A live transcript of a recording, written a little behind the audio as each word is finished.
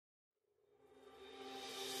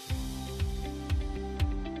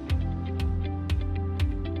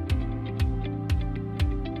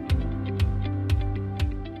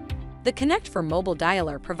The Connect for Mobile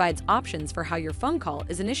dialer provides options for how your phone call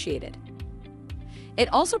is initiated.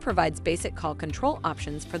 It also provides basic call control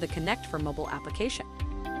options for the Connect for Mobile application.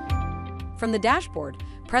 From the dashboard,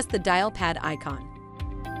 press the Dialpad icon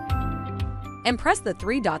and press the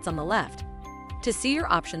three dots on the left to see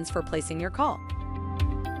your options for placing your call.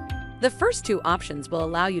 The first two options will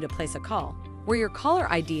allow you to place a call where your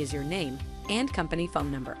caller ID is your name and company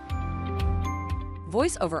phone number.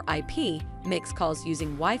 Voice over IP makes calls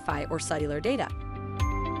using Wi-Fi or cellular data.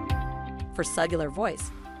 For Cellular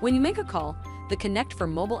Voice, when you make a call, the Connect for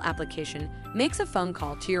Mobile application makes a phone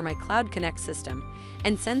call to your MyCloud Connect system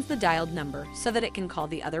and sends the dialed number so that it can call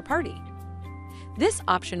the other party. This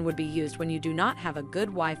option would be used when you do not have a good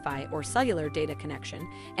Wi-Fi or cellular data connection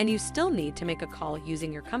and you still need to make a call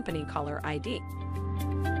using your company caller ID.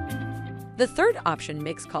 The third option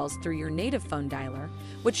makes calls through your native phone dialer,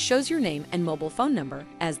 which shows your name and mobile phone number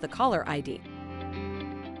as the caller ID.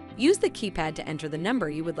 Use the keypad to enter the number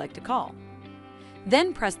you would like to call.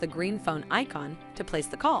 Then press the green phone icon to place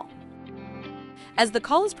the call. As the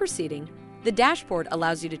call is proceeding, the dashboard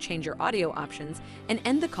allows you to change your audio options and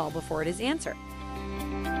end the call before it is answered.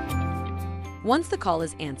 Once the call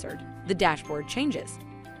is answered, the dashboard changes.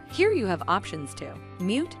 Here you have options to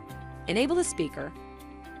mute, enable the speaker,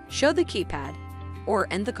 show the keypad, or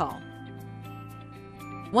end the call.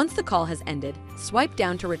 Once the call has ended, swipe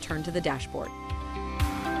down to return to the dashboard.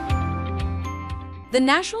 The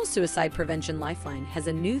National Suicide Prevention Lifeline has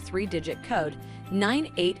a new 3-digit code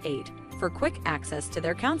 988 for quick access to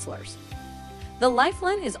their counselors. The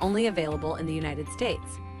Lifeline is only available in the United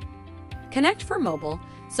States. Connect for Mobile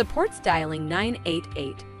supports dialing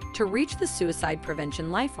 988 to reach the Suicide Prevention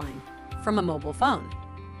Lifeline from a mobile phone.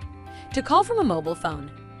 To call from a mobile phone,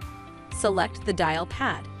 select the dial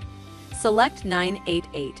pad, select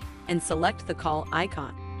 988, and select the call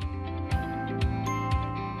icon.